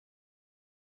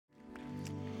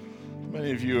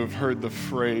Many of you have heard the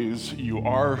phrase, "You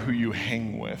are who you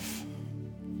hang with."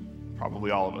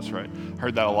 Probably all of us, right?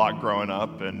 Heard that a lot growing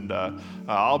up, and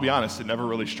I'll be honest, it never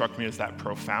really struck me as that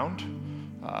profound,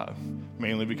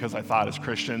 mainly because I thought as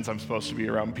Christians I'm supposed to be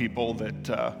around people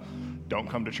that don't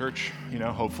come to church.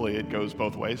 Hopefully it goes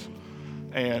both ways.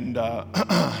 And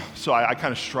so I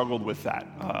kind of struggled with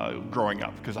that growing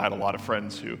up because I had a lot of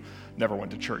friends who never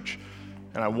went to church,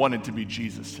 and I wanted to be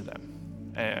Jesus to them.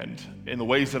 And in the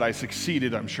ways that I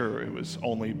succeeded, I'm sure it was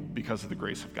only because of the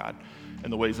grace of God.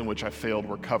 And the ways in which I failed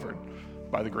were covered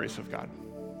by the grace of God.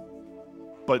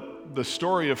 But the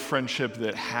story of friendship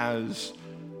that has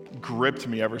gripped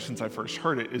me ever since I first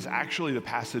heard it is actually the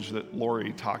passage that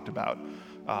Lori talked about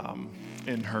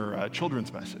in her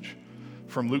children's message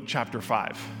from Luke chapter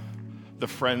 5. The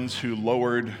friends who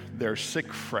lowered their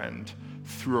sick friend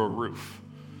through a roof.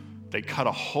 They cut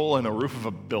a hole in a roof of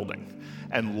a building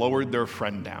and lowered their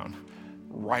friend down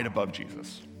right above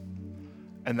Jesus.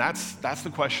 And that's the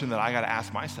question that I got to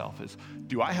ask myself is,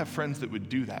 do I have friends that would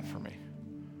do that for me?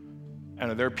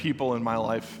 And are there people in my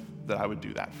life that I would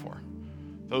do that for?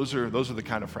 Those are the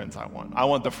kind of friends I want. I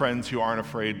want the friends who aren't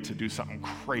afraid to do something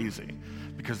crazy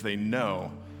because they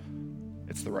know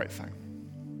it's the right thing.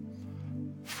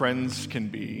 Friends can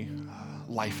be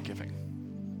life-giving.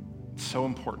 So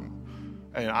important.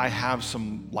 And I have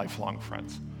some lifelong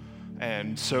friends.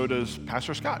 And so does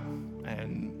Pastor Scott.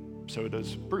 And so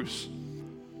does Bruce.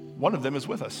 One of them is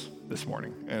with us this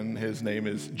morning, and his name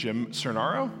is Jim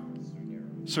Cernaro.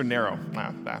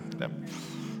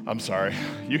 I'm sorry.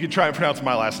 You can try and pronounce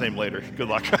my last name later. Good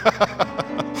luck.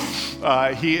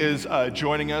 He is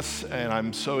joining us, and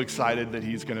I'm so excited that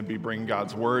he's going to be bringing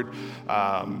God's word.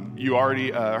 You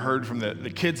already heard from the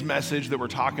kids' message that we're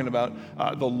talking about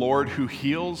the Lord who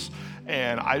heals.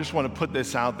 And I just want to put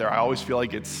this out there. I always feel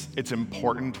like it's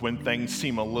important when things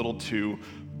seem a little too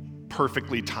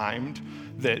perfectly timed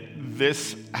that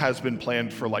this has been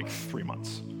planned for like 3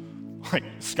 months. Like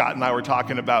Scott and I were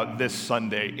talking about this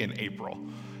Sunday in April.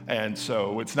 And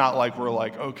so it's not like we're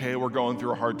like, okay, we're going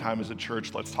through a hard time as a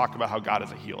church. Let's talk about how God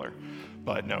is a healer.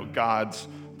 But no, God's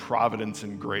providence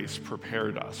and grace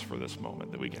prepared us for this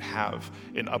moment that we could have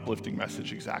an uplifting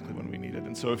message exactly when we need it.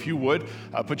 And so if you would,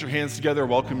 put your hands together.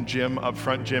 Welcome Jim up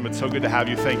front. Jim, it's so good to have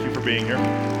you. Thank you for being here.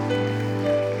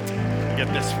 I'll get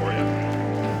this for you.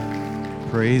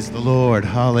 Praise the Lord.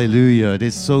 Hallelujah. It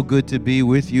is so good to be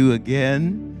with you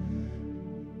again.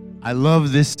 I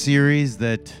love this series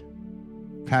that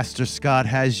Pastor Scott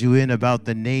has you in about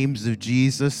the names of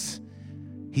Jesus.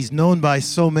 He's known by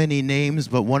so many names,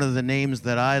 but one of the names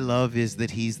that I love is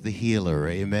that he's the healer.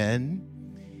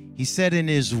 Amen. He said in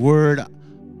his word,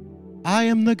 I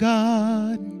am the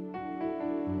God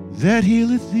that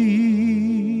healeth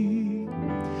thee.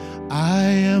 I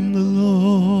am the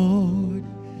Lord,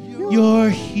 your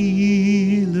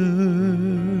healer.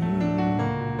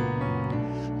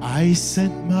 I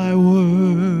sent my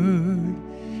word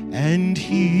and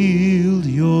healed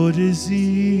your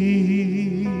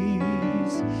disease.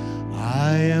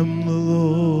 I am the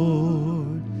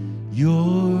Lord,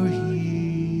 your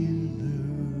healer.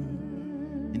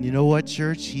 And you know what,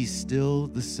 church? He's still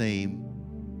the same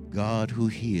God who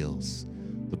heals.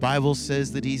 The Bible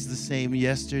says that he's the same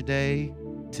yesterday,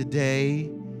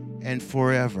 today, and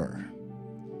forever.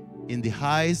 In the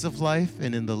highs of life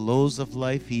and in the lows of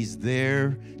life, he's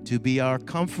there to be our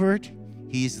comfort.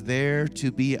 He's there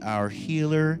to be our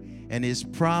healer. And his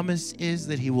promise is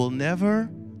that he will never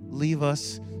leave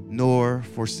us nor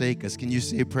forsake us. Can you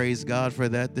say praise God for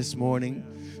that this morning?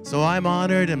 So I'm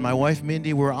honored, and my wife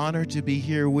Mindy, we're honored to be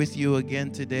here with you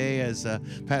again today. As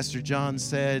Pastor John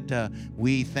said,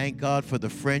 we thank God for the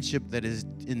friendship that has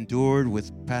endured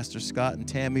with Pastor Scott and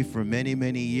Tammy for many,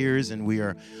 many years, and we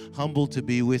are humbled to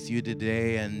be with you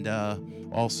today, and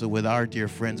also with our dear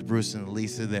friends Bruce and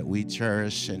Lisa that we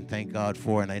cherish and thank God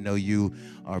for, and I know you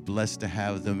are blessed to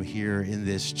have them here in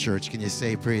this church. Can you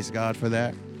say praise God for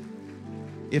that?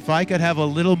 If I could have a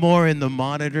little more in the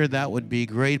monitor, that would be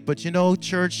great. But you know,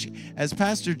 church, as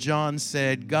Pastor John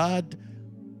said, God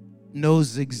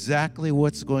knows exactly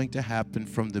what's going to happen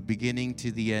from the beginning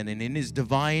to the end. And in his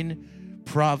divine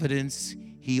providence,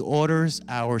 he orders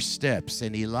our steps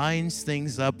and he lines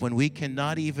things up when we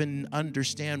cannot even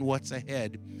understand what's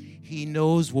ahead. He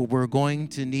knows what we're going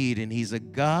to need, and he's a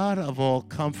God of all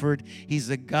comfort. He's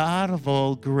a God of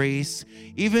all grace,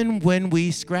 even when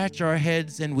we scratch our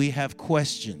heads and we have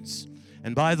questions.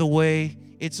 And by the way,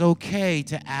 it's okay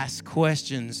to ask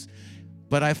questions,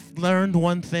 but I've learned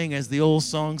one thing, as the old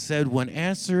song said, when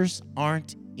answers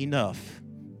aren't enough,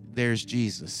 there's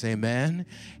Jesus. Amen.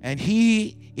 And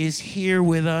he is here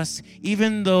with us,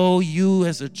 even though you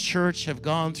as a church have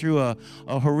gone through a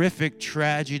horrific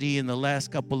tragedy in the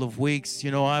last couple of weeks.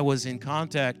 You know, I was in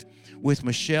contact with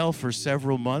Michelle for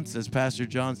several months. As Pastor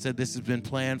John said, this has been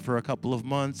planned for a couple of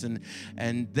months.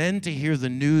 And then to hear the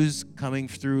news coming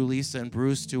through Lisa and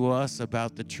Bruce to us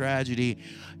about the tragedy,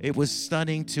 it was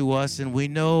stunning to us. And we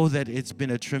know that it's been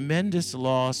a tremendous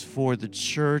loss for the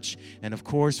church. And of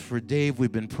course, for Dave,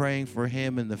 we've been praying for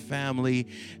him and the family.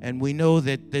 And we know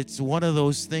that it's one of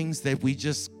those things that we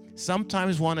just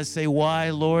sometimes want to say,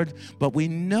 why, Lord? But we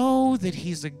know that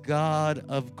he's a God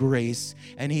of grace,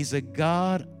 and he's a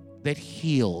God that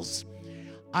heals.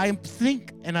 I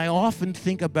often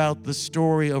think about the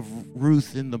story of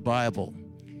Ruth in the Bible.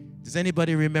 Does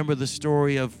anybody remember the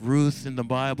story of Ruth in the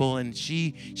Bible? And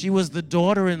she was the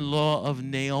daughter-in-law of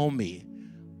Naomi,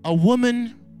 a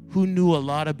woman who knew a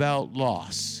lot about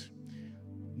loss.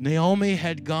 Naomi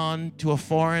had gone to a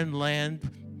foreign land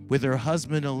with her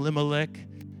husband Elimelech,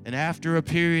 and after a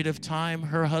period of time,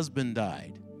 her husband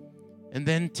died. And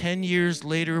then 10 years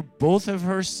later, both of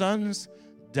her sons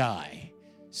die.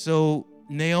 So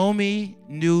Naomi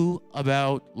knew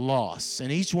about loss.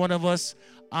 And each one of us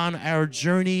on our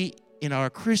journey in our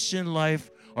Christian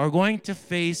life are going to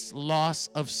face loss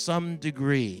of some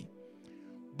degree.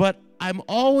 But I'm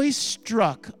always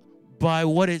struck by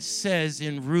what it says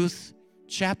in Ruth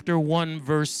chapter 1,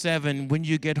 verse 7. When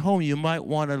you get home, you might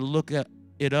want to look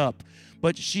it up.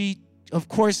 But she, of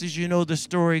course, as you know, the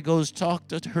story goes, talked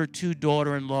to her two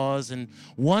daughter-in-laws, and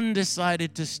one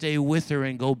decided to stay with her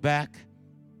and go back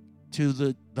to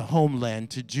the homeland,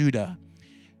 to Judah.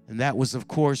 And that was, of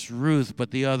course, Ruth,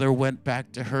 but the other went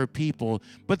back to her people.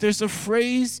 But there's a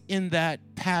phrase in that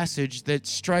passage that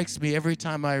strikes me every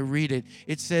time I read it.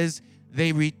 It says,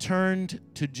 they returned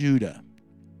to Judah.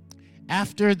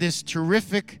 After this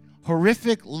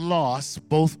horrific loss,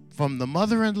 both from the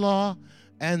mother-in-law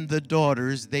and the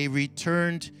daughters, they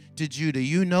returned to Judah.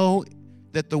 You know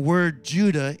that the word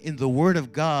Judah in the Word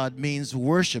of God means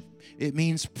worship. It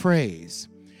means praise.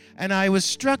 And I was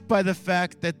struck by the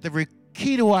fact that the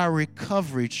key to our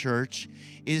recovery, church,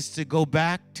 is to go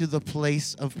back to the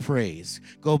place of praise.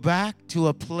 Go back to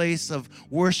a place of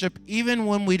worship, even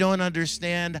when we don't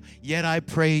understand, yet I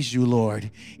praise you, Lord.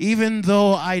 Even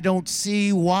though I don't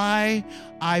see why,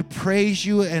 I praise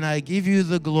you and I give you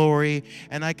the glory.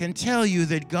 And I can tell you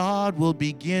that God will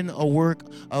begin a work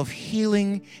of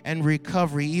healing and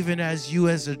recovery, even as you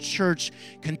as a church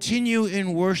continue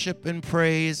in worship and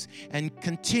praise and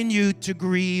continue to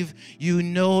grieve. You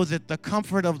know that the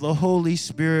comfort of the Holy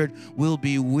Spirit will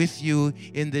be with you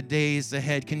in the days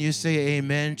ahead. Can you say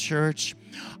amen, church?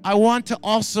 I want to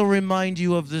also remind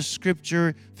you of the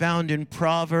scripture found in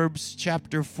Proverbs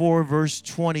chapter 4, verse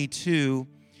 22.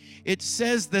 It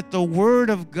says that the word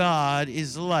of God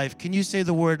is life. Can you say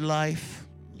the word life?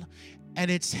 And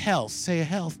it's health. Say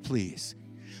health, please.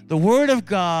 The word of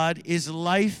God is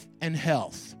life and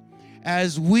health.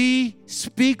 As we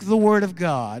speak the word of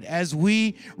God, as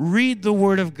we read the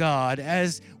word of God,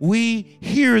 as we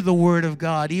hear the word of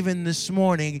God, even this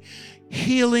morning,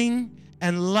 healing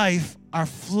and life are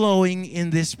flowing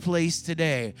in this place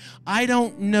today. I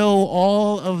don't know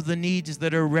all of the needs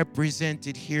that are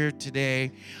represented here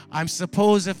today. I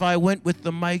suppose if I went with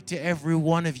the mic to every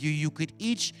one of you, you could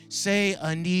each say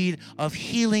a need of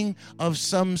healing of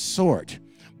some sort.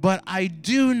 But I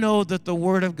do know that the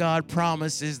Word of God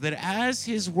promises that as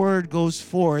His Word goes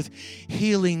forth,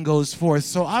 healing goes forth.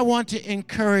 So I want to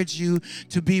encourage you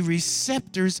to be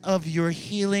receptors of your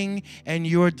healing and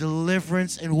your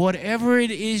deliverance and whatever it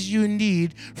is you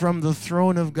need from the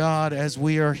throne of God as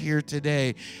we are here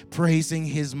today, praising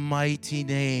His mighty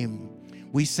name.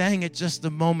 We sang it just a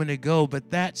moment ago,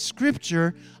 but that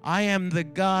scripture, I am the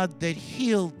God that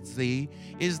healed thee,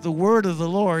 is the word of the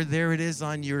Lord. There it is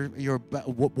on your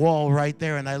wall right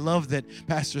there. And I love that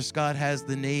Pastor Scott has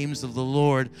the names of the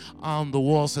Lord on the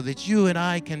wall so that you and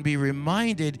I can be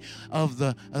reminded of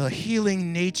the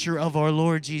healing nature of our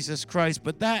Lord Jesus Christ.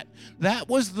 But that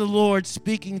was the Lord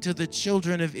speaking to the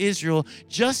children of Israel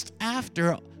just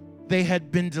after they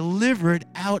had been delivered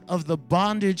out of the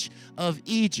bondage of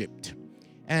Egypt.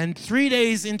 And 3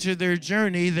 days into their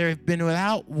journey, they've been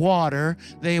without water,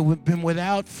 they've been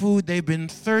without food, they've been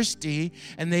thirsty,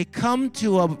 and they come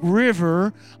to a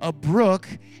river, a brook,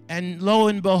 and lo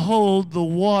and behold, the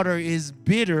water is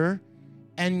bitter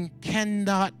and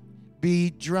cannot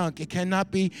be drunk. It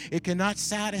cannot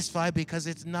satisfy because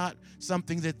it's not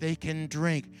something that they can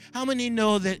drink. How many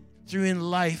know that through in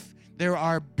life there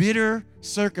are bitter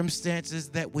circumstances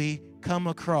that we come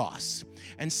across.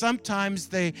 And sometimes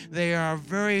they are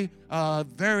very,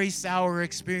 very sour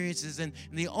experiences. And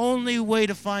the only way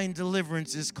to find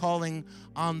deliverance is calling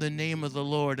on the name of the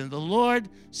Lord. And the Lord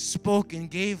spoke and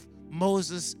gave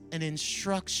Moses an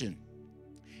instruction.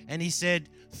 And he said,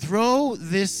 throw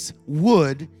this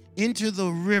wood into the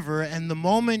river, and the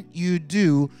moment you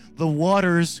do, the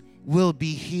waters will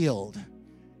be healed.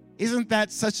 Isn't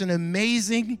that such an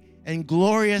amazing and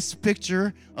glorious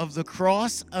picture of the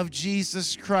cross of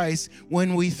Jesus Christ?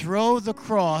 When we throw the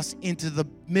cross into the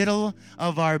middle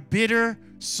of our bitter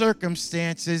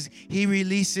circumstances, he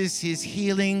releases his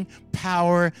healing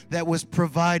power that was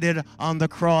provided on the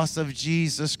cross of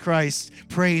Jesus Christ.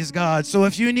 Praise God. So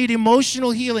if you need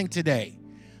emotional healing today,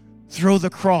 throw the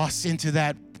cross into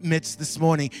that midst this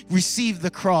morning. Receive the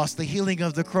cross, the healing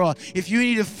of the cross. If you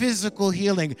need a physical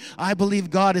healing, I believe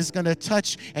God is going to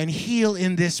touch and heal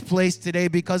in this place today,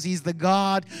 because he's the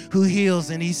God who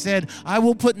heals. And he said, I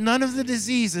will put none of the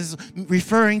diseases,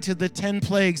 referring to the 10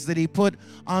 plagues that he put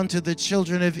onto the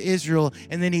children of Israel.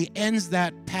 And then he ends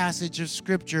that passage of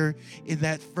scripture in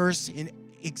that verse in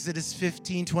Exodus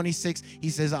 15:26. He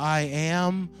says, I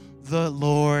am the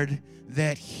Lord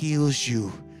that heals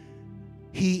you.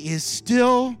 He is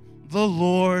still the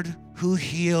Lord who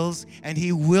heals, and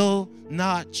he will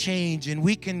not change. And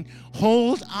we can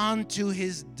hold on to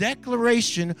his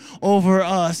declaration over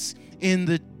us in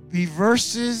the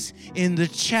reverses, in the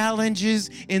challenges,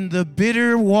 in the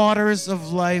bitter waters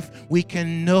of life. We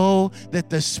can know that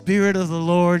the Spirit of the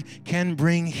Lord can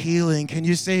bring healing. Can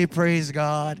you say praise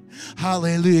God?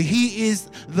 Hallelujah. He is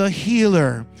the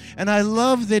healer. And I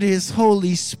love that his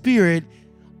Holy Spirit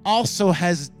also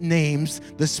has names.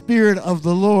 The Spirit of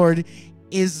the Lord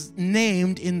is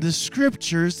named in the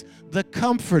scriptures the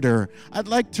Comforter. I'd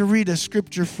like to read a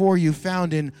scripture for you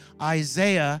found in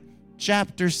Isaiah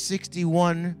chapter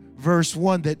 61, verse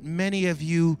 1, that many of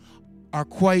you are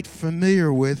quite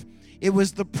familiar with. It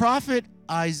was the prophet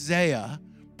Isaiah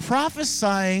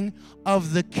prophesying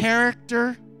of the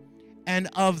character and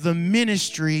of the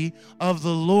ministry of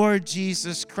the Lord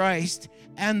Jesus Christ,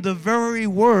 and the very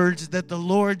words that the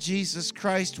Lord Jesus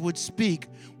Christ would speak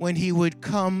when he would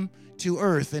come to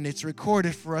earth. And it's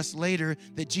recorded for us later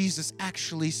that Jesus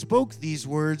actually spoke these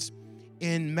words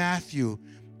in Matthew.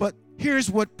 But here's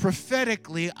what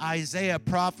prophetically Isaiah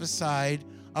prophesied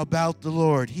about the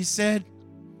Lord. He said,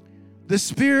 the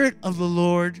Spirit of the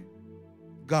Lord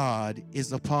God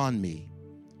is upon me,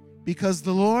 because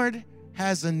the Lord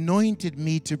has anointed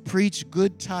me to preach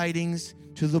good tidings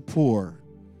to the poor.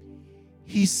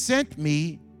 He sent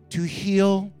me to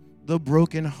heal the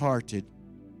brokenhearted,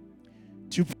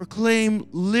 to proclaim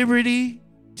liberty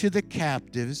to the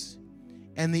captives,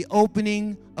 and the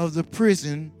opening of the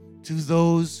prison to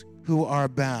those who are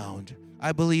bound.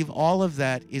 I believe all of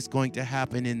that is going to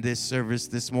happen in this service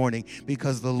this morning,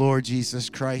 because the Lord Jesus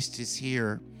Christ is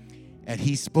here, and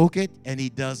he spoke it and he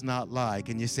does not lie.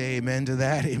 Can you say amen to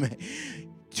that? Amen.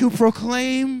 To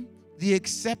proclaim the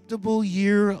acceptable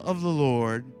year of the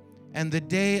Lord and the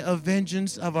day of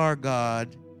vengeance of our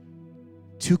God,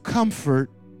 to comfort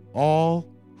all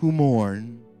who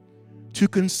mourn, to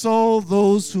console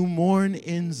those who mourn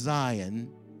in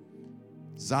Zion.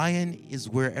 Zion is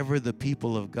wherever the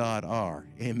people of God are.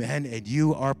 Amen. And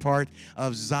you are part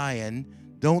of Zion.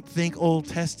 Don't think Old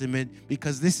Testament,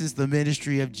 because this is the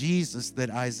ministry of Jesus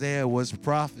that Isaiah was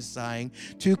prophesying.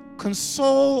 To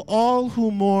console all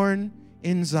who mourn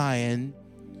in Zion,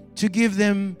 to give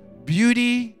them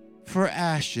beauty for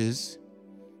ashes,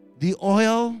 the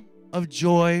oil of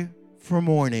joy for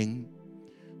mourning,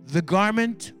 the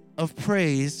garment of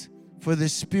praise for the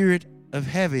spirit of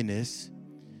heaviness,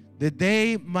 that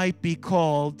they might be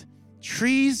called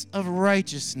trees of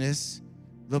righteousness,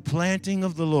 the planting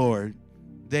of the Lord,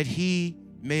 that he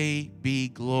may be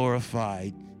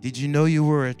glorified. Did you know you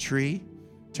were a tree?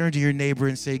 Turn to your neighbor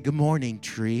and say, good morning,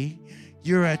 tree.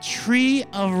 You're a tree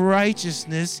of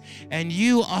righteousness, and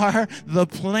you are the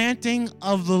planting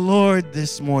of the Lord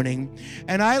this morning.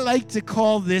 And I like to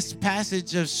call this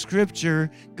passage of Scripture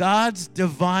God's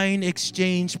divine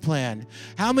exchange plan.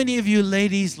 How many of you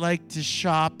ladies like to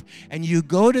shop, and you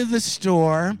go to the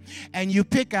store, and you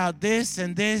pick out this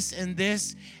and this and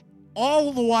this,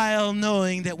 all the while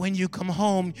knowing that when you come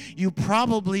home, you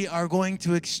probably are going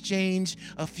to exchange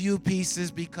a few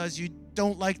pieces because you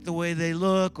don't like the way they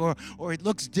look, or it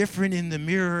looks different in the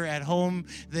mirror at home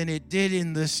than it did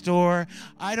in the store.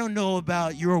 I don't know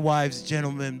about your wives,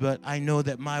 gentlemen, but I know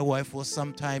that my wife will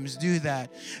sometimes do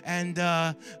that. And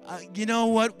you know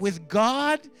what? With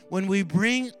God, when we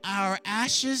bring our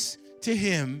ashes to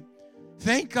him,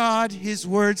 thank God his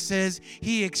word says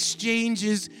he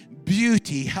exchanges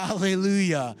beauty.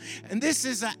 Hallelujah. And this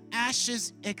is an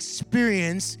ashes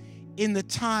experience in the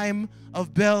time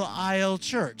of Belle Isle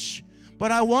Church.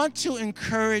 But I want to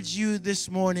encourage you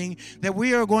this morning that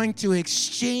we are going to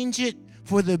exchange it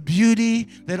for the beauty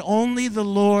that only the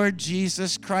Lord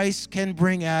Jesus Christ can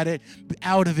bring out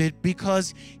of it,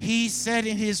 because he said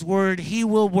in his word, he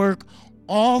will work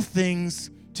all things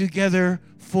together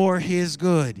for his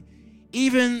good.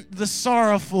 Even the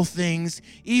sorrowful things,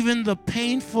 even the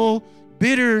painful,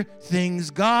 bitter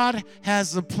things, God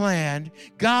has a plan.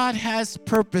 God has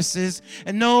purposes.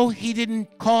 And no, he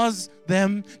didn't cause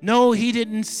them. No, he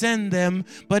didn't send them.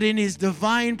 But in his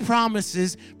divine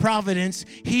providence,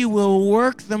 he will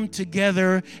work them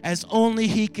together as only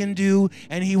he can do.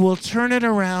 And he will turn it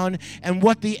around. And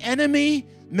what the enemy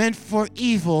meant for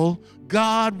evil,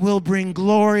 God will bring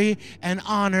glory and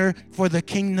honor for the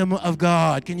kingdom of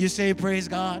God. Can you say praise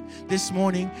God this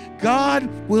morning? God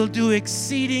will do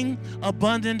exceeding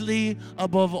abundantly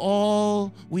above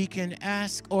all we can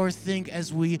ask or think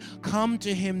as we come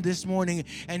to him this morning.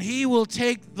 And he will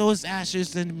take those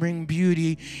ashes and bring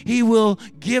beauty. He will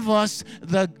give us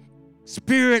the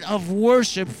spirit of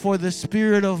worship for the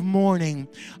spirit of mourning.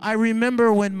 I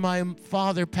remember when my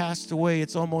father passed away.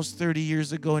 It's almost 30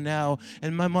 years ago now.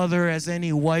 And my mother, as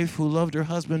any wife who loved her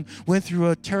husband, went through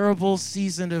a terrible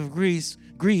season of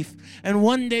grief. And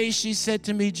one day she said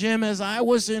to me, Jim, as I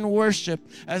was in worship,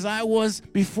 as I was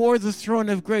before the throne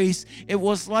of grace, it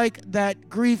was like that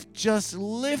grief just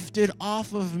lifted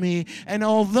off of me. And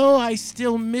although I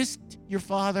still missed your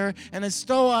father, and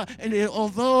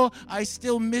although I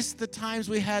still miss the times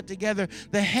we had together,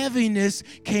 the heaviness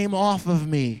came off of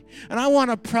me. And I want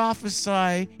to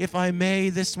prophesy, if I may,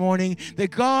 this morning,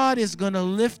 that God is going to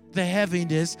lift the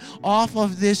heaviness off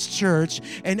of this church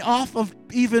and off of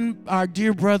even our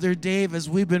dear brother Dave, as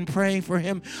we've been praying for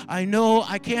him. I know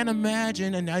I can't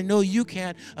imagine, and I know you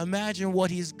can't imagine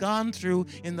what he's gone through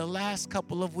in the last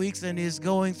couple of weeks and is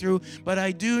going through, but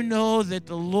I do know that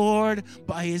the Lord,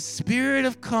 by his spirit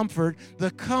of comfort,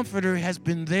 the comforter, has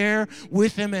been there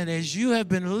with him. And as you have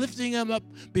been lifting him up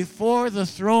before the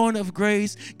throne of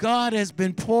grace, God has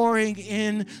been pouring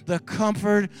in the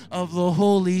comfort of the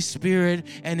Holy Spirit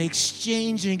and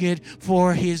exchanging it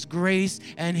for his grace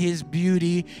and his beauty,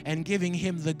 and giving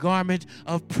him the garment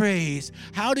of praise.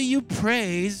 How do you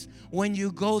praise when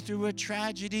you go through a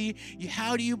tragedy?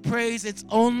 How do you praise? It's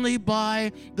only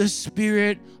by the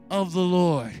Spirit of the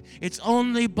Lord. It's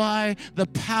only by the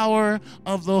power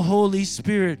of the Holy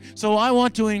Spirit. So I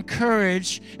want to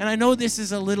encourage, and I know this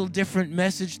is a little different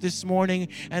message this morning,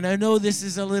 and I know this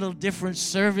is a little different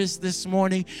service this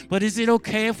morning, but is it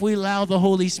okay if we allow the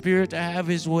Holy Spirit to have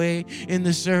his way in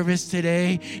the service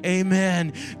today?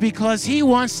 Amen. Because he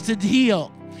wants to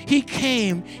heal. He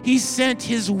came, he sent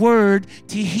his word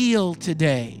to heal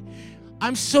today.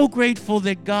 I'm so grateful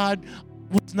that God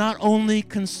was not only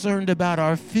concerned about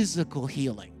our physical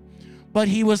healing, but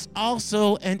he was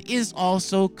also and is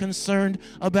also concerned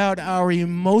about our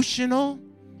emotional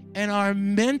and our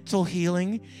mental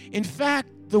healing. In fact,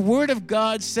 the word of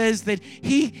God says that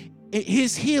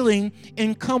his healing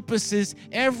encompasses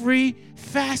every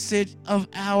facet of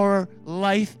our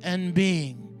life and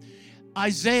being.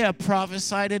 Isaiah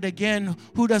prophesied it again.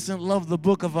 Who doesn't love the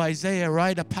book of Isaiah,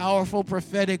 right? A powerful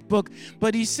prophetic book.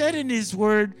 But he said in his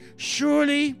word,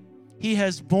 surely he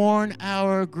has borne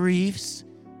our griefs,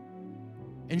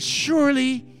 and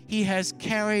surely he has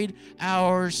carried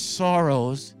our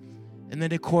sorrows. And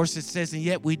then, of course, it says, and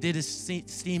yet we did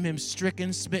esteem him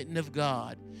stricken, smitten of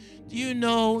God. Do you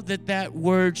know that that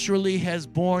word, surely has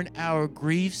borne our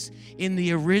griefs, in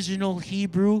the original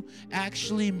Hebrew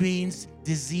actually means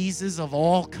diseases of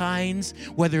all kinds,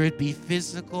 whether it be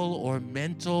physical or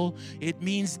mental? It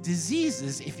means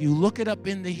diseases if you look it up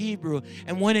in the Hebrew.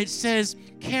 And when it says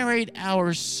carried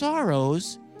our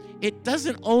sorrows, it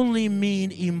doesn't only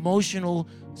mean emotional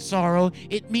sorrow,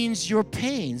 it means your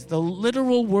pains. The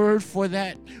literal word for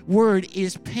that word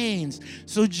is pains.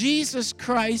 So Jesus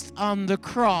Christ on the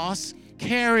cross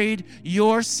carried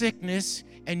your sickness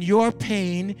and your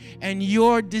pain and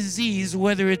your disease,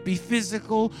 whether it be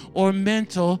physical or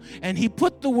mental. And he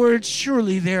put the word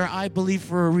surely there, I believe,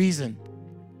 for a reason.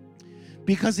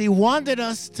 Because he wanted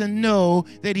us to know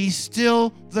that he's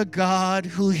still the God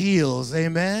who heals.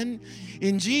 Amen?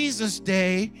 In Jesus'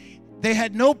 day, They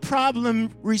had no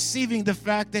problem receiving the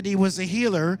fact that he was a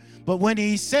healer, but when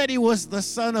he said he was the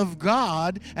Son of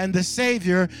God and the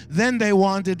Savior, then they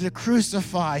wanted to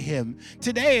crucify him.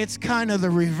 Today, it's kind of the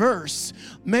reverse.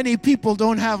 Many people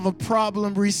don't have a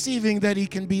problem receiving that he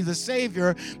can be the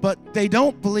Savior, but they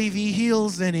don't believe he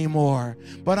heals anymore.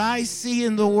 But I see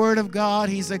in the Word of God,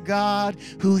 he's a God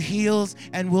who heals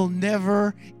and will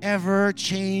never, ever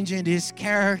change in his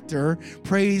character.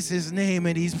 Praise his name.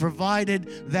 And he's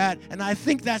provided that. And I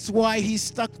think that's why he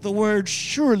stuck the word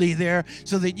surely there,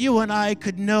 so that you and I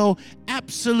could know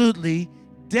absolutely,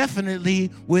 definitely,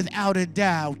 without a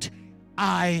doubt,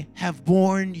 I have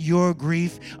borne your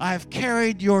grief, I've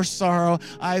carried your sorrow,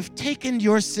 I've taken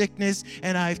your sickness,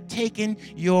 and I've taken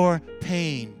your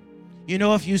pain. You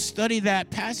know, if you study that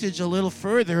passage a little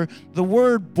further, the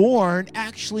word borne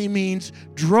actually means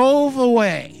drove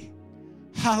away.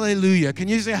 Hallelujah. Can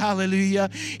you say hallelujah?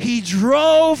 He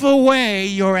drove away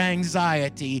your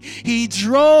anxiety. He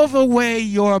drove away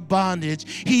your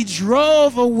bondage. He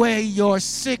drove away your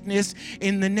sickness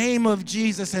in the name of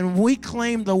Jesus. And we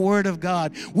claim the word of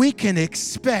God. We can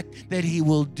expect that he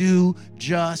will do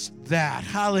just that.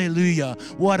 Hallelujah.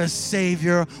 What a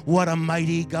Savior. What a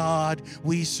mighty God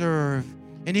we serve.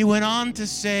 And he went on to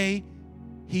say,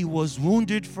 he was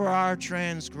wounded for our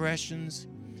transgressions.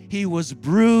 He was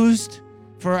bruised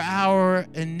for our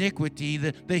iniquity.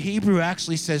 The Hebrew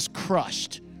actually says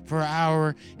crushed for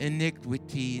our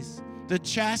iniquities. The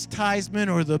chastisement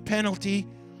or the penalty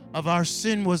of our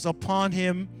sin was upon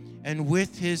him, and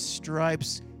with his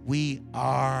stripes we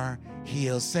are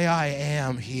healed. Say, I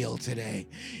am healed today.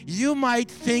 You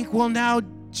might think, well, now,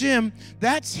 Jim,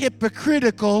 that's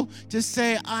hypocritical to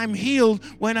say I'm healed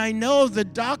when I know the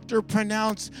doctor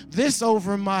pronounced this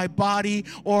over my body,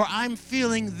 or I'm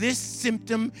feeling this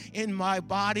symptom in my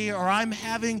body, or I'm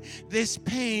having this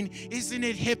pain. Isn't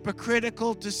it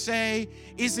hypocritical to say,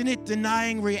 isn't it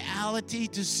denying reality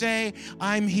to say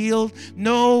I'm healed?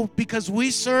 No, because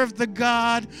we serve the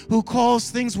God who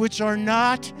calls things which are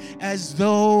not as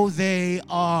though they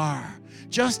are.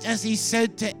 Just as he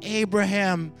said to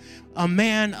Abraham, a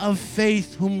man of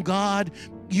faith whom God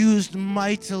used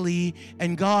mightily,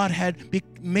 and God had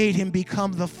made him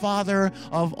become the father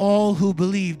of all who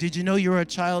believe. Did you know you're a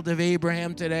child of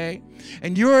Abraham today?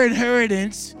 And your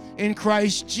inheritance in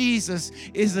Christ Jesus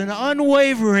is an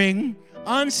unwavering,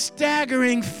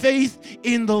 unstaggering faith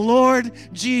in the Lord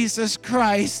Jesus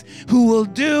Christ, who will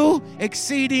do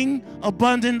exceeding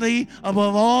abundantly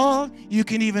above all you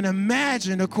can even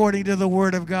imagine according to the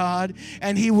word of God.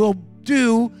 And he will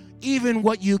do even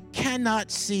what you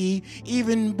cannot see,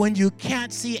 even when you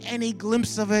can't see any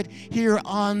glimpse of it here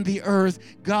on the earth.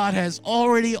 God has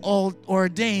already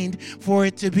ordained for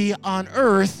it to be on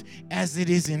earth as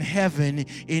it is in heaven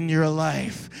in your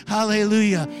life.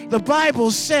 Hallelujah. The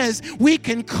Bible says we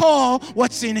can call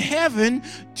what's in heaven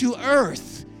to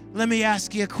earth. Let me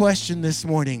ask you a question this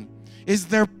morning. Is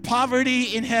there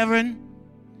poverty in heaven?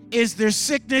 Is there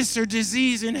sickness or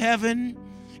disease in heaven?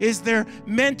 Is there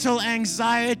mental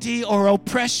anxiety or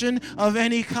oppression of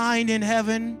any kind in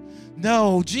heaven?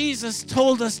 No, Jesus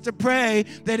told us to pray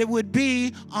that it would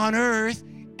be on earth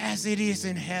as it is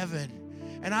in heaven.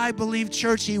 And I believe,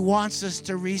 church, he wants us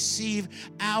to receive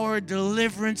our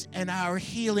deliverance and our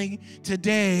healing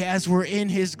today as we're in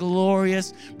his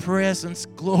glorious presence.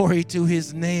 Glory to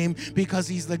his name, because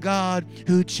he's the God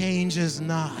who changes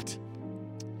not.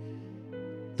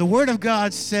 The word of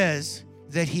God says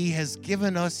that he has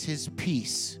given us his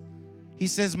peace. He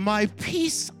says, my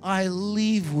peace I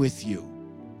leave with you.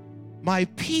 My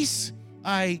peace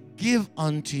I give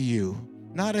unto you,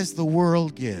 not as the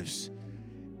world gives.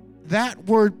 That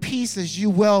word peace, as you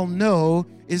well know,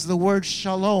 is the word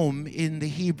shalom in the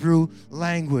Hebrew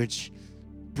language.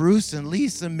 Bruce and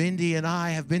Lisa, Mindy, and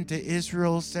I have been to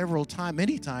Israel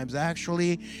many times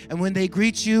actually, and when they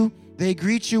greet you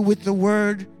with the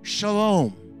word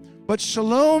shalom. But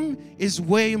shalom is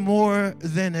way more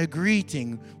than a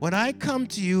greeting. When I come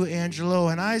to you, Angelo,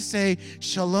 and I say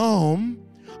shalom,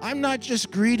 I'm not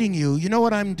just greeting you. You know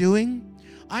what I'm doing?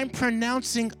 I'm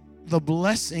pronouncing the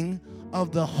blessing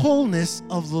of the wholeness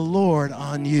of the Lord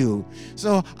on you.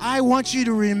 So I want you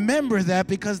to remember that,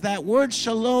 because that word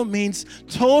shalom means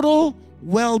total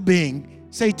well-being.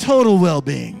 Say total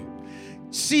well-being.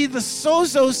 See, the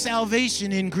sozo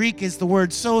salvation in Greek is the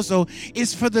word sozo,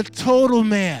 is for the total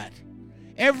man.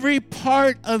 Every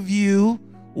part of you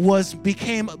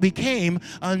became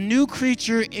a new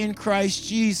creature in Christ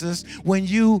Jesus when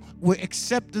you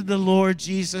accepted the Lord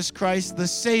Jesus Christ, the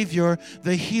Savior,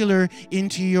 the healer,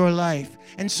 into your life.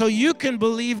 And so you can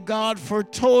believe God for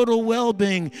total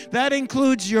well-being. That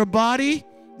includes your body.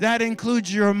 That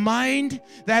includes your mind.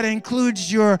 That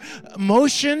includes your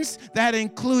emotions. That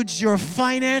includes your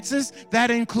finances.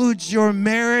 That includes your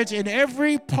marriage and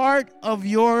every part of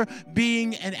your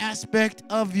being and aspect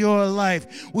of your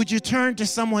life. Would you turn to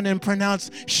someone and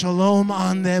pronounce shalom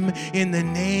on them in the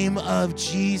name of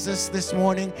Jesus this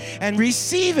morning? And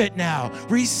receive it now.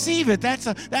 Receive it. That's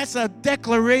a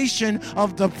declaration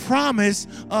of the promise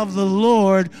of the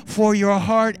Lord for your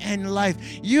heart and life.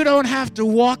 You don't have to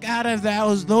walk out of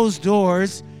those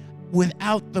doors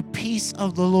without the peace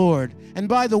of the Lord. And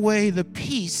by the way, the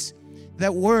peace,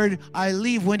 that word I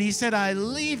leave, when he said I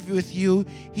leave with you,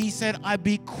 he said I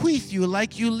bequeath you,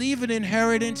 like you leave an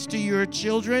inheritance to your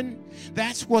children.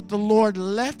 That's what the Lord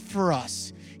left for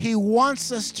us. He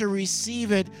wants us to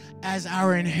receive it as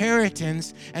our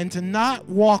inheritance and to not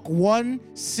walk one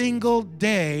single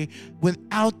day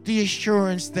without the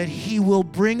assurance that he will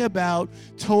bring about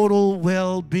total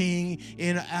well-being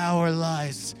in our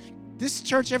lives. This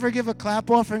church ever give a clap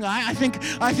offering? I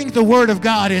think the word of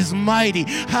God is mighty.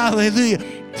 Hallelujah.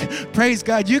 Praise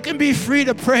God. You can be free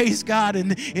to praise God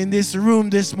in this room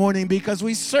this morning because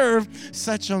we serve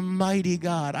such a mighty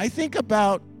God. I think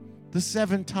about the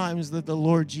 7 times that the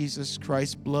Lord Jesus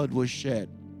Christ's blood was shed.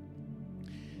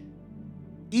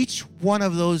 Each one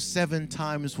of those 7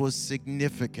 times was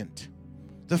significant.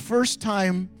 The first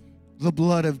time the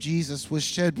blood of Jesus was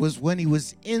shed was when he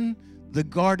was in the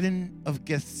Garden of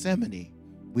Gethsemane.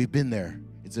 We've been there.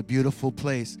 It's a beautiful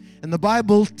place. And the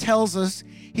Bible tells us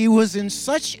he was in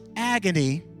such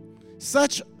agony,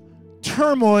 such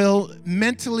turmoil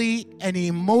mentally and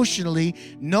emotionally,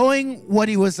 knowing what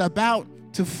he was about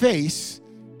to face,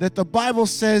 that the Bible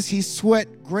says he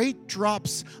sweat great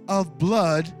drops of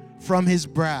blood from his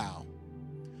brow.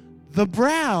 The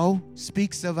brow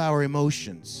speaks of our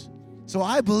emotions. So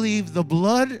I believe the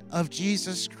blood of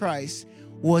Jesus Christ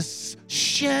was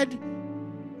shed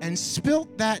and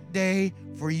spilt that day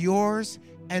for yours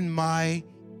and my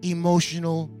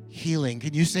emotional healing.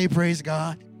 Can you say praise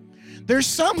God? There's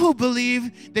some who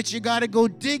believe that you got to go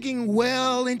digging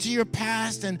well into your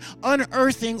past and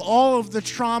unearthing all of the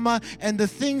trauma and the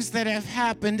things that have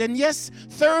happened. And yes,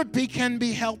 therapy can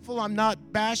be helpful. I'm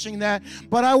not bashing that.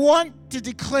 But I want to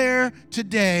declare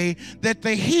today that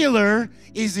the healer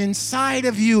is inside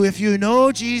of you if you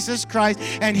know Jesus Christ,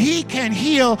 and he can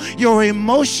heal your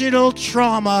emotional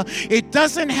trauma. It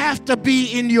doesn't have to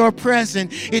be in your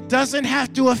present. It doesn't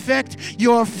have to affect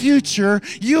your future.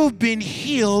 You've been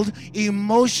healed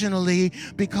emotionally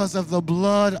because of the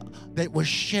blood that was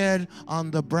shed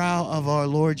on the brow of our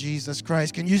Lord Jesus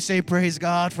Christ. Can you say praise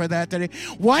God for that today?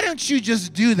 Why don't you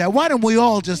just do that? Why don't we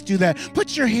all just do that?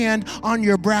 Put your hand on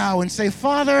your brow and say,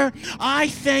 Father, I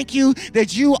thank you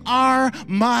that you are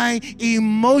my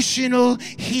emotional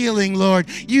healing, Lord.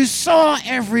 You saw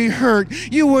every hurt.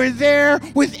 You were there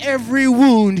with every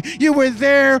wound. You were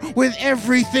there with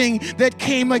everything that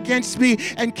came against me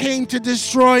and came to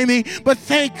destroy me. But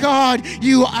thank God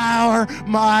you are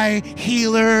my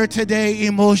healer today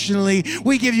emotionally.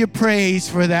 We give you praise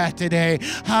for that today.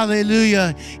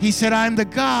 Hallelujah. He said, I'm the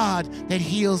God that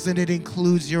heals, and it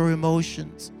includes your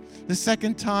emotions. The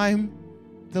second time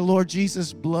the Lord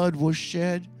Jesus' blood was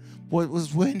shed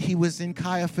was when he was in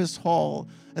Caiaphas' hall.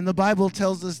 And the Bible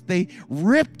tells us they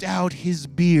ripped out his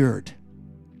beard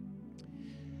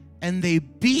and they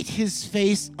beat his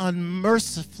face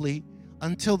unmercifully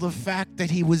until the fact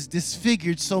that he was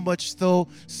disfigured so much so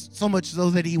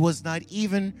that he was not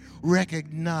even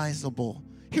recognizable.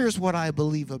 Here's what I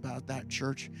believe about that,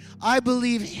 church. I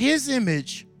believe his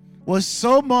image was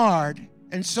so marred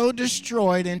and so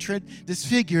destroyed and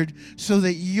disfigured so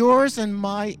that yours and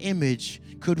my image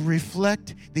could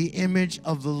reflect the image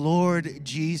of the Lord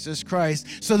Jesus Christ,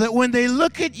 so that when they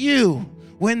look at you,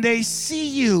 when they see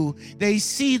you, they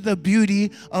see the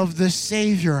beauty of the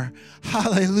Savior.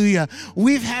 Hallelujah.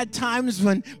 We've had times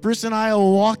when Bruce and I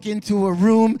will walk into a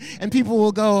room and people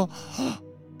will go,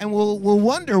 and we'll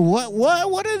wonder,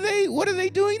 what are they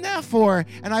doing that for?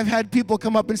 And I've had people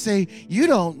come up and say, you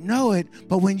don't know it,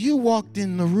 but when you walked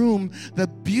in the room, the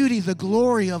beauty, the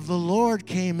glory of the Lord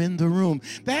came in the room.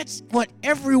 That's what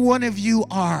every one of you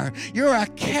are. You're a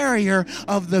carrier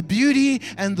of the beauty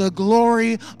and the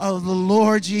glory of the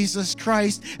Lord Jesus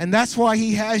Christ. And that's why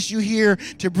he has you here,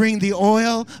 to bring the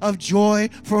oil of joy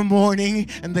for mourning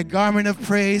and the garment of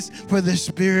praise for the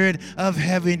spirit of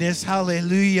heaviness.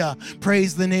 Hallelujah.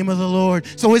 Praise the name of the Lord.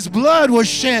 So his blood was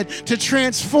shed to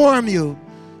transform you.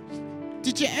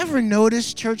 Did you ever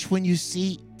notice, church, when you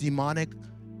see demonic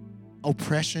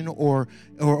oppression or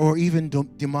even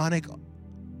demonic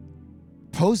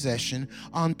possession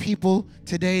on people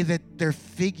today, that their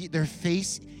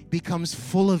face becomes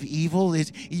full of evil.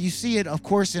 You see it, of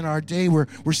course, in our day where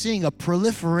we're seeing a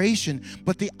proliferation,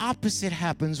 but the opposite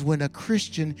happens when a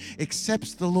Christian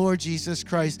accepts the Lord Jesus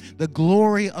Christ. The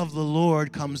glory of the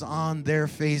Lord comes on their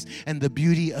face, and the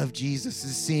beauty of Jesus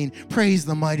is seen. Praise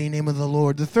the mighty name of the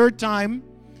Lord. The third time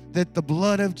that the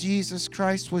blood of Jesus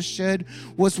Christ was shed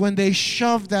was when they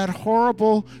shoved that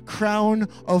horrible crown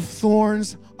of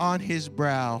thorns on his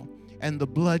brow, and the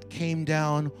blood came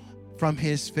down from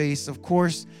his face. Of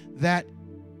course, that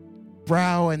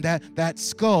brow and that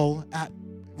skull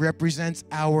represents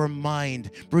our mind.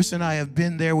 Bruce and I have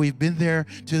been there. We've been there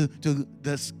to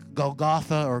this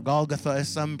Golgotha, or Golgotha as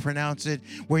some pronounce it,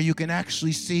 where you can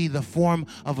actually see the form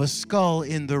of a skull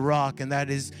in the rock, and that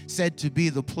is said to be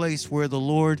the place where the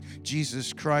Lord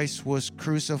Jesus Christ was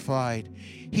crucified.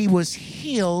 He was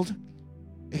healed.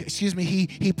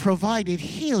 He provided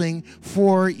healing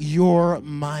for your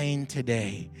mind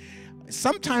today.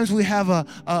 Sometimes we have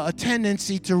a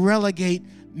tendency to relegate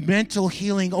mental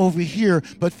healing over here,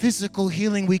 but physical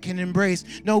healing we can embrace.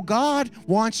 No, God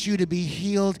wants you to be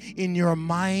healed in your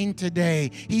mind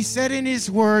today. He said in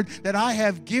his word that I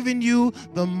have given you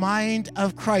the mind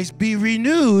of Christ. Be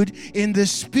renewed in the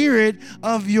spirit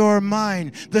of your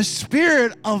mind. The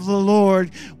Spirit of the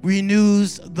Lord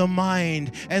renews the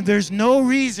mind, and there's no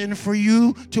reason for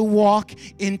you to walk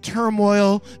in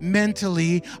turmoil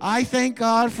mentally. I thank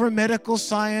God for medical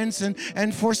science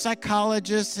and for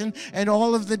psychologists and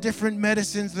all of the different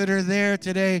medicines that are there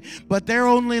today, but they're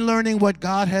only learning what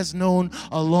God has known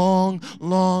a long,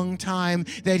 long time,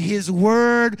 that his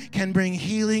word can bring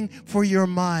healing for your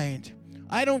mind.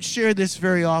 I don't share this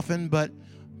very often, but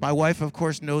my wife, of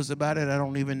course, knows about it. I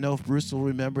don't even know if Bruce will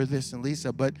remember this, and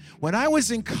Lisa, but when I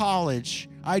was in college,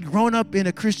 I'd grown up in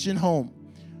a Christian home,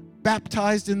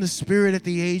 baptized in the Spirit at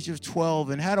the age of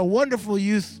 12, and had a wonderful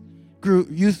youth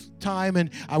time, and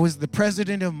I was the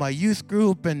president of my youth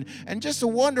group, and just a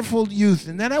wonderful youth.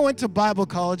 And then I went to Bible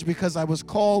college because I was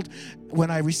called,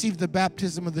 when I received the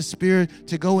baptism of the Spirit,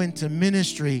 to go into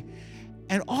ministry.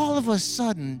 And all of a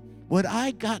sudden, when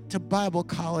I got to Bible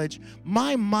college,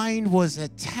 my mind was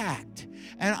attacked.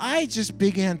 And I just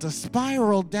began to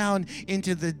spiral down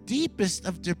into the deepest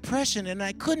of depression, and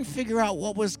I couldn't figure out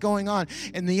what was going on.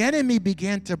 And the enemy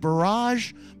began to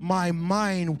barrage my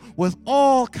mind with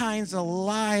all kinds of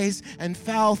lies and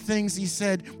foul things he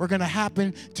said were going to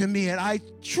happen to me. And I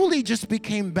truly just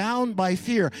became bound by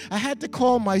fear. I had to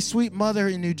call my sweet mother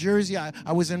in New Jersey.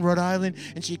 I was in Rhode Island,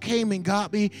 and she came and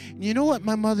got me. And you know what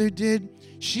my mother did?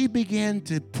 She began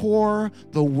to pour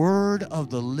the word of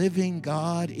the living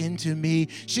God into me.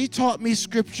 She taught me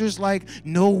scriptures like,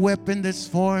 no weapon that's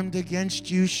formed against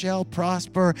you shall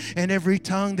prosper, and every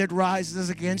tongue that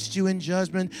rises against you in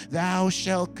judgment thou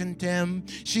shalt condemn.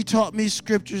 She taught me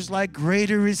scriptures like,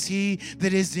 greater is he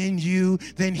that is in you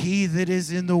than he that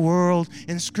is in the world,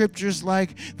 and scriptures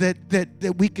like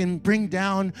that we can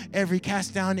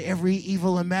cast down every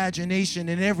evil imagination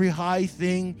and every high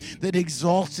thing that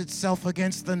exalts itself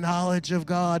against the knowledge of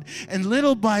God. And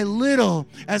little by little,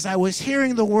 as I was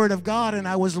hearing the word of God and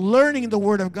I was learning the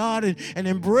word of God and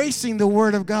embracing the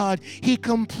word of God, he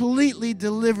completely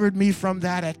delivered me from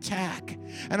that attack.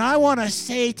 And I want to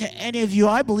say to any of you,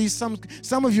 I believe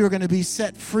some of you are going to be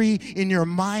set free in your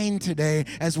mind today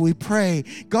as we pray.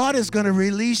 God is going to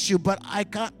release you, but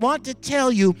want to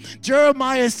tell you,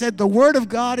 Jeremiah said the word of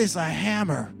God is a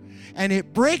hammer, and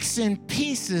it breaks in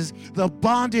pieces the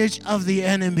bondage of the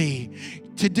enemy.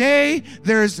 Today,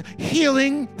 there's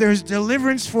healing, there's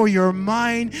deliverance for your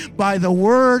mind by the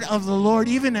word of the Lord.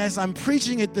 Even as I'm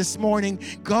preaching it this morning,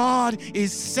 God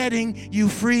is setting you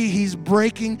free. He's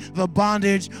breaking the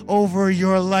bondage over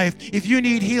your life. If you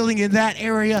need healing in that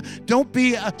area, don't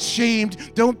be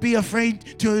ashamed. Don't be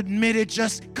afraid to admit it.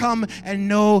 Just come and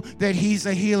know that he's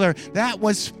a healer. That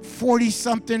was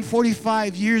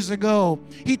 45 years ago.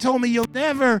 He told me, you'll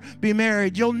never be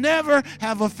married. You'll never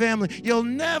have a family. You'll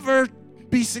never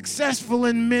be successful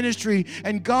in ministry.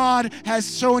 And God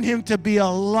has shown him to be a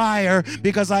liar,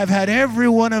 because I've had every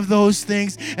one of those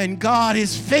things, and God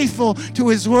is faithful to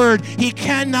his word. He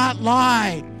cannot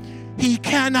lie. He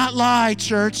cannot lie,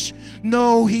 church.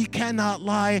 No, he cannot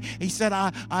lie. He said,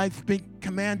 I've been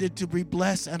commanded to be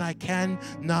blessed, and I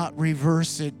cannot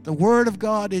reverse it. The word of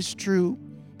God is true.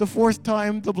 The fourth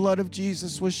time the blood of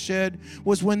Jesus was shed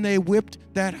was when they whipped him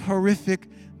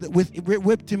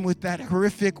with that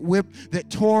horrific whip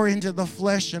that tore into the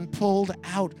flesh and pulled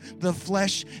out the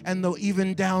flesh and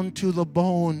even down to the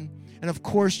bone. And of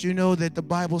course, you know that the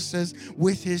Bible says,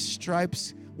 with his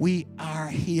stripes we are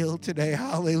healed today.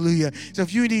 Hallelujah. So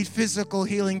if you need physical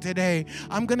healing today,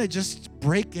 I'm going to just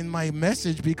break in my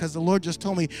message because the Lord just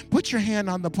told me, put your hand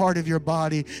on the part of your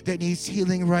body that needs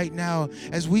healing right now.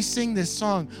 As we sing this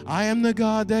song, I am the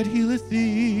God that healeth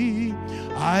thee.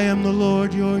 I am the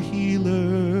Lord your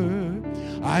healer.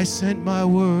 I sent my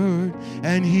word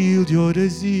and healed your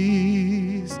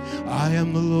disease. I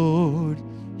am the Lord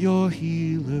your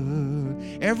healer.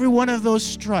 Every one of those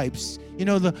stripes, you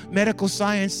know, the medical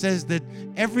science says that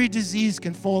every disease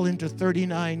can fall into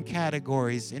 39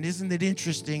 categories. And isn't it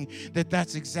interesting that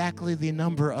that's exactly the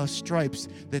number of stripes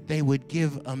that they would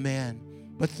give a man?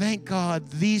 But thank God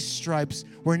these stripes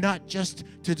were not just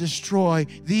to destroy.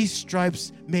 These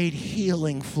stripes made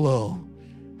healing flow.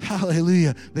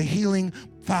 Hallelujah. The healing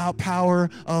power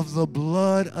of the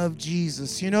blood of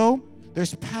Jesus. You know,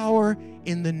 there's power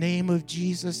in the name of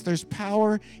Jesus. There's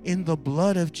power in the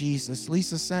blood of Jesus.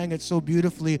 Lisa sang it so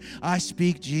beautifully. I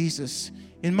speak Jesus.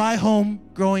 In my home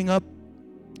growing up,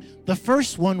 the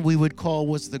first one we would call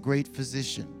was the great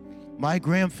physician. My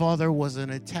grandfather was an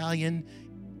Italian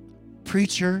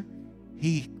preacher.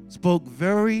 He spoke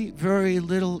very, very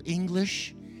little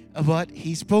English, but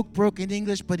he spoke broken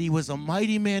English, but he was a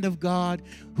mighty man of God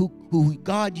who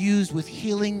God used with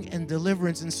healing and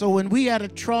deliverance. And so when we had a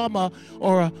trauma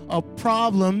or a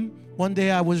problem, one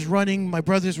day I was running, my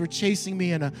brothers were chasing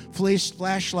me, and a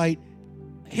flashlight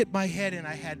hit my head, and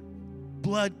I had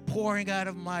blood pouring out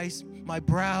of my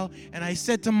brow. And I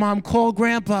said to Mom, call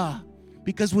Grandpa,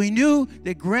 because we knew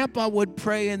that Grandpa would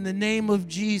pray in the name of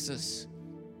Jesus.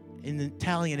 In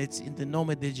Italian, it's in the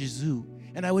nome di Gesù.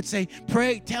 And I would say,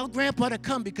 pray, tell Grandpa to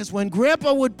come, because when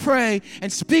Grandpa would pray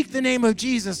and speak the name of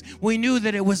Jesus, we knew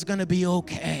that it was going to be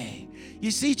okay.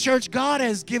 You see, church, God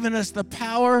has given us the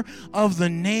power of the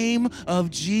name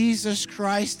of Jesus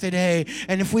Christ today.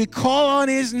 And if we call on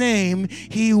his name,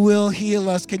 he will heal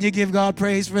us. Can you give God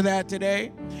praise for that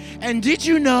today? And did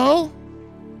you know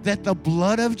that the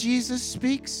blood of Jesus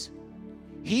speaks?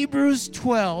 Hebrews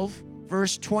 12,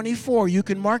 verse 24. You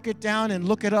can mark it down and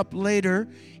look it up later.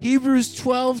 Hebrews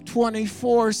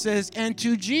 12:24 says, and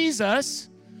to Jesus,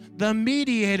 the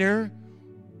mediator,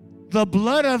 the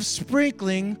blood of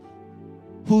sprinkling,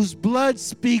 whose blood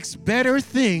speaks better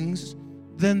things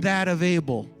than that of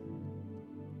Abel.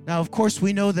 Now, of course,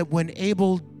 we know that when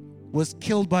Abel was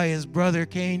killed by his brother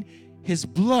Cain, his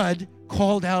blood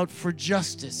called out for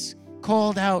justice,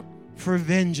 called out for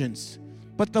vengeance.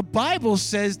 But the Bible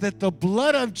says that the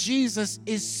blood of Jesus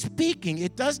is speaking.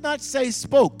 It does not say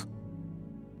spoke.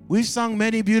 We've sung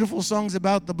many beautiful songs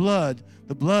about the blood.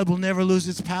 The blood will never lose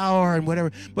its power and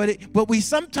whatever. But we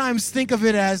sometimes think of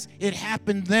it as it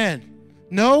happened then.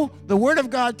 No, the Word of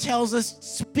God tells us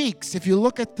speaks. If you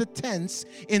look at the tense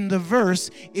in the verse,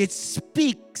 it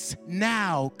speaks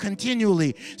now,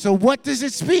 continually. So what does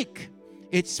it speak?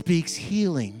 It speaks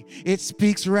healing. It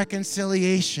speaks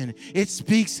reconciliation. It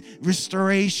speaks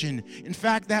restoration. In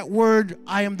fact, that word,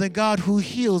 I am the God who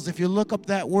heals, if you look up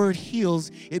that word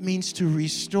heals, it means to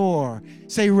restore.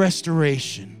 Say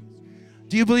restoration.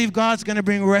 Do you believe God's going to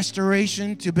bring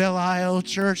restoration to Belle Isle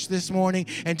Church this morning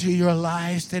and to your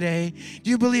lives today? Do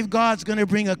you believe God's going to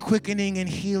bring a quickening and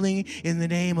healing in the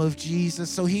name of Jesus?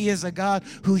 So he is a God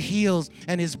who heals,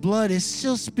 and his blood is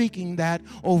still speaking that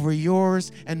over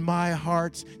yours and my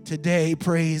hearts today.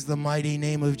 Praise the mighty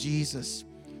name of Jesus.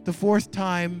 The fourth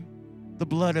time the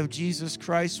blood of Jesus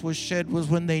Christ was shed was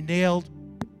when they nailed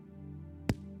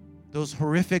those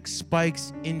horrific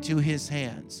spikes into his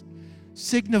hands,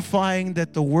 signifying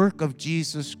that the work of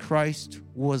Jesus Christ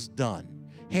was done.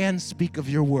 Hands speak of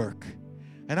your work.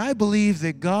 And I believe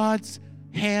that God's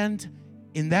hand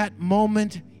in that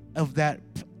moment of that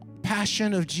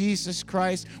passion of Jesus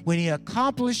Christ, when he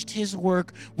accomplished his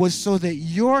work, was so that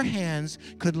your hands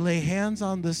could lay hands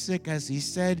on the sick, as he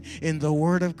said in the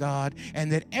Word of God,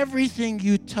 and that everything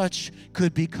you touch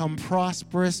could become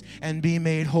prosperous and be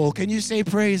made whole. Can you say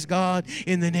praise God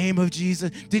in the name of Jesus?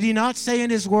 Did he not say in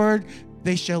his Word,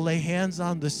 they shall lay hands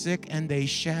on the sick and they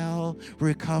shall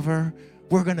recover?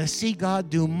 We're going to see God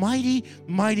do mighty,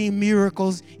 mighty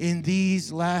miracles in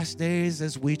these last days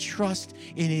as we trust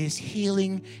in his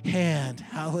healing hand.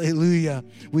 Hallelujah.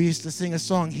 We used to sing a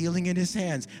song, Healing in His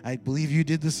Hands. I believe you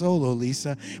did the solo,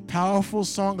 Lisa. Powerful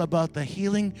song about the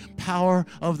healing power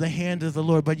of the hand of the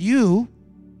Lord. But you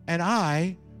and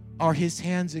I are his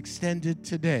hands extended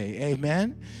today.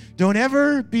 Amen. Don't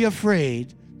ever be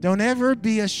afraid. Don't ever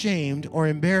be ashamed or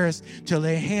embarrassed to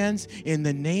lay hands in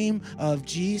the name of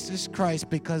Jesus Christ,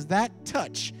 because that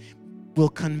touch will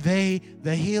convey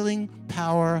the healing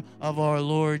power of our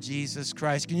Lord Jesus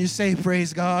Christ. Can you say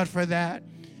praise God for that?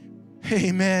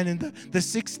 Amen. And the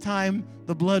sixth time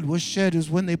the blood was shed is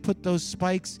when they put those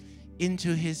spikes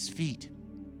into his feet.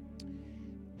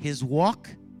 His walk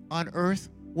on earth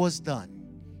was done.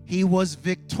 He was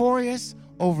victorious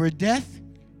over death,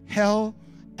 hell,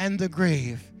 and the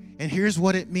grave. And here's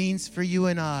what it means for you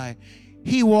and I.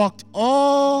 He walked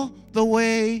all the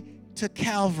way to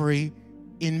Calvary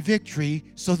in victory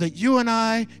so that you and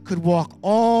I could walk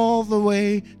all the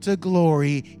way to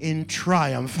glory in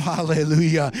triumph.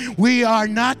 Hallelujah. We are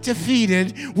not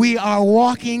defeated. We are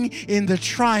walking in the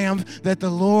triumph that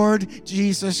the Lord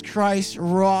Jesus Christ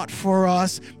wrought for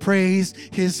us. Praise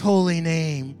his holy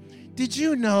name. Did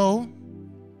you know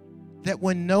that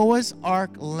when Noah's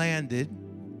ark landed,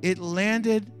 it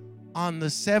landed on the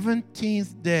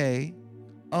 17th day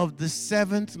of the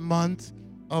 7th month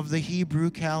of the Hebrew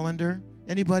calendar?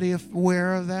 Anybody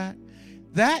aware of that?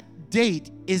 That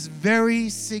date is very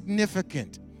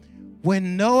significant.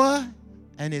 When Noah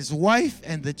and his wife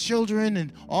and the children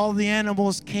and all the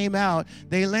animals came out,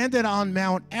 they landed on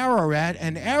Mount Ararat,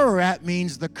 and Ararat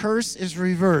means the curse is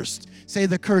reversed. Say,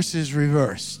 the curse is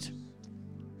reversed.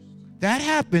 That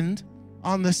happened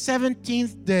on the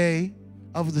 17th day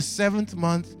of the 7th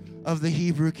month of the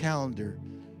Hebrew calendar.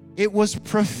 It was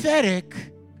prophetic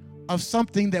of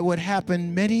something that would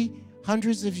happen many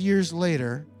hundreds of years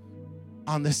later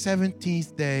on the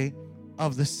 17th day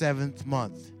of the 7th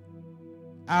month.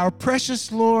 Our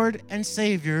precious Lord and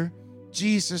Savior,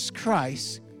 Jesus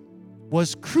Christ,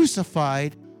 was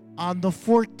crucified on the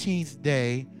 14th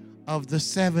day of the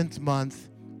 7th month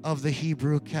of the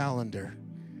Hebrew calendar.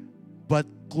 But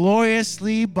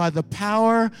gloriously, by the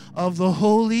power of the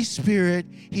Holy Spirit,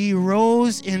 he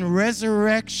rose in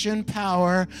resurrection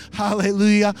power,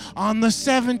 hallelujah, on the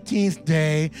 17th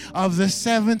day of the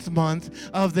 7th month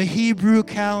of the Hebrew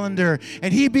calendar.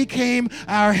 And he became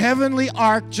our heavenly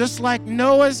ark, just like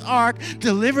Noah's ark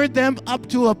delivered them up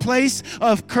to a place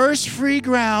of curse-free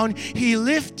ground. He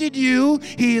lifted you,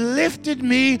 he lifted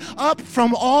me up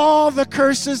from all the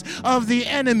curses of the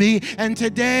enemy. And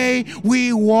today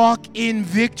we walk in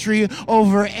victory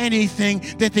over anything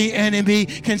that the enemy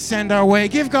can send our way.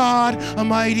 Give God a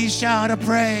mighty shout of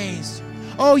praise.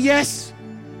 Oh yes,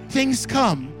 things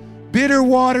come. Bitter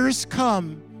waters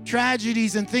come.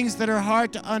 Tragedies and things that are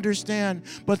hard to understand.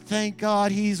 But thank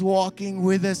God he's walking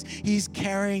with us. He's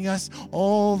carrying us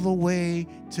all the way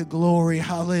to glory.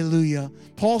 Hallelujah.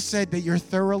 Paul said that you're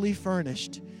thoroughly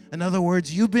furnished. In other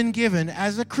words, you've been given,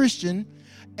 as a Christian,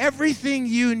 everything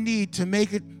you need to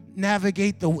make it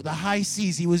navigate the high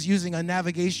seas. He was using a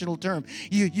navigational term.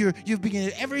 You've been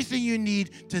given everything you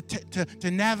need to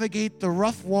navigate the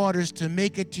rough waters to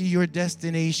make it to your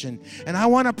destination. And I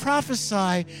want to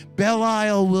prophesy,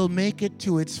 Belial will make it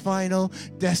to its final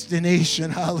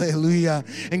destination. Hallelujah.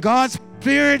 And God's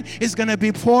Spirit is going to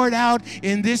be poured out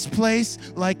in this place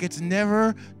like it's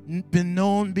never been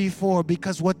known before,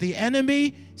 because what the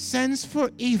enemy sends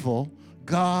for evil,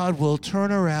 God will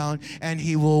turn around and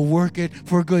he will work it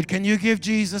for good. Can you give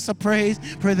Jesus a praise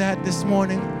for that this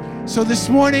morning? So this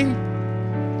morning,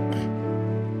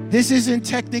 this isn't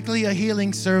technically a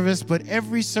healing service, but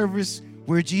every service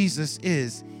where Jesus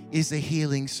is a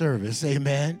healing service.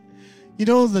 Amen. You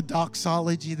know the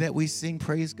doxology that we sing,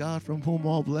 praise God from whom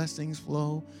all blessings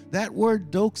flow? That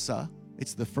word doxa,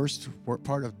 it's the first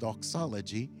part of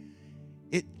doxology.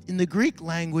 In the Greek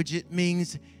language, it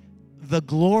means the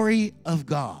glory of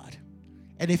God.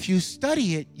 And if you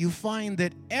study it, you find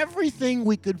that everything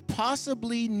we could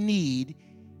possibly need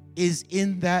is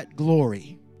in that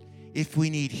glory. If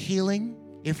we need healing,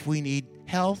 if we need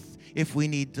health, if we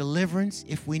need deliverance,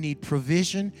 if we need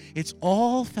provision, it's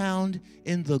all found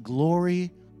in the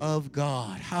glory of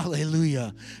God.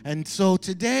 Hallelujah. And so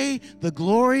today, the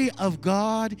glory of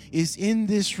God is in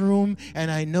this room,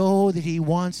 and I know that he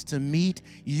wants to meet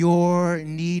your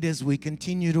need as we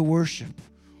continue to worship.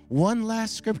 One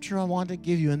last scripture I want to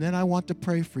give you, and then I want to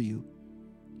pray for you.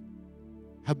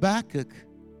 Habakkuk,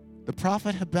 the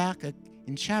prophet Habakkuk,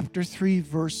 in chapter 3,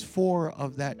 verse 4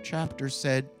 of that chapter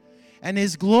said, "And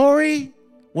his glory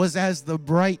was as the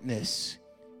brightness,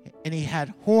 and he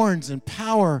had horns and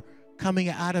power coming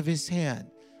out of his hand."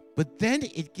 But then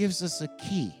it gives us a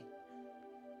key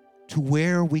to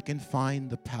where we can find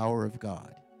the power of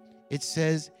God. It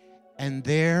says, "And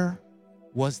there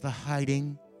was the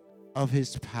hiding of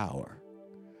his power."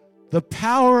 The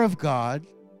power of God,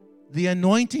 the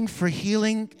anointing for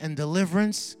healing and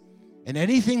deliverance, and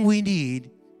anything we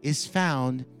need is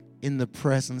found in the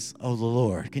presence of the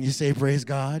Lord. Can you say praise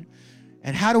God?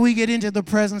 And how do we get into the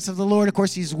presence of the Lord? Of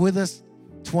course, he's with us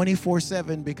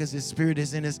 24/7 because his Spirit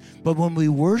is in us. But when we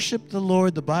worship the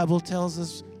Lord, the Bible tells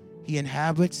us he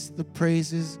inhabits the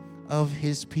praises of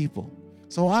his people.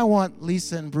 So I want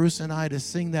Lisa and Bruce and I to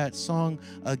sing that song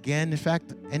again. In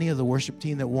fact, any of the worship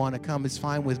team that want to come is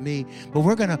fine with me. But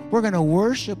we're gonna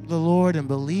worship the Lord and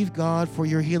believe God for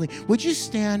your healing. Would you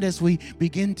stand as we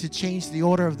begin to change the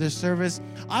order of this service?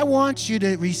 I want you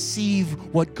to receive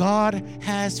what God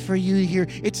has for you here.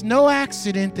 It's no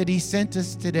accident that he sent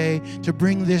us today to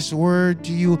bring this word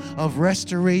to you of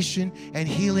restoration and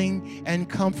healing and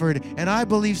comfort. And I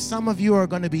believe some of you are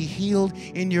going to be healed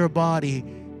in your body.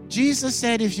 Jesus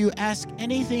said, if you ask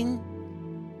anything,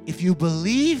 if you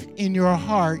believe in your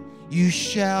heart, you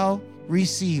shall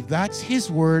receive. That's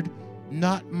his word,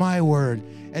 not my word.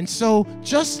 And so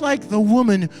just like the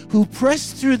woman who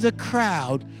pressed through the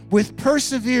crowd with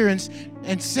perseverance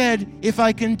and said, if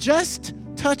I can just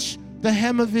touch the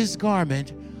hem of his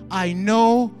garment, I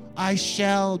know I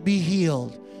shall be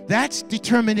healed. That's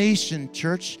determination,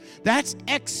 church. That's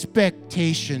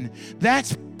expectation.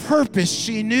 That's purpose.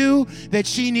 She knew that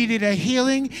she needed a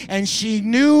healing, and she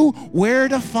knew where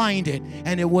to find it.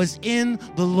 And it was in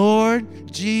the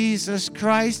Lord Jesus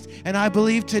Christ. And I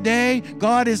believe today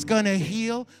God is going to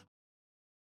heal.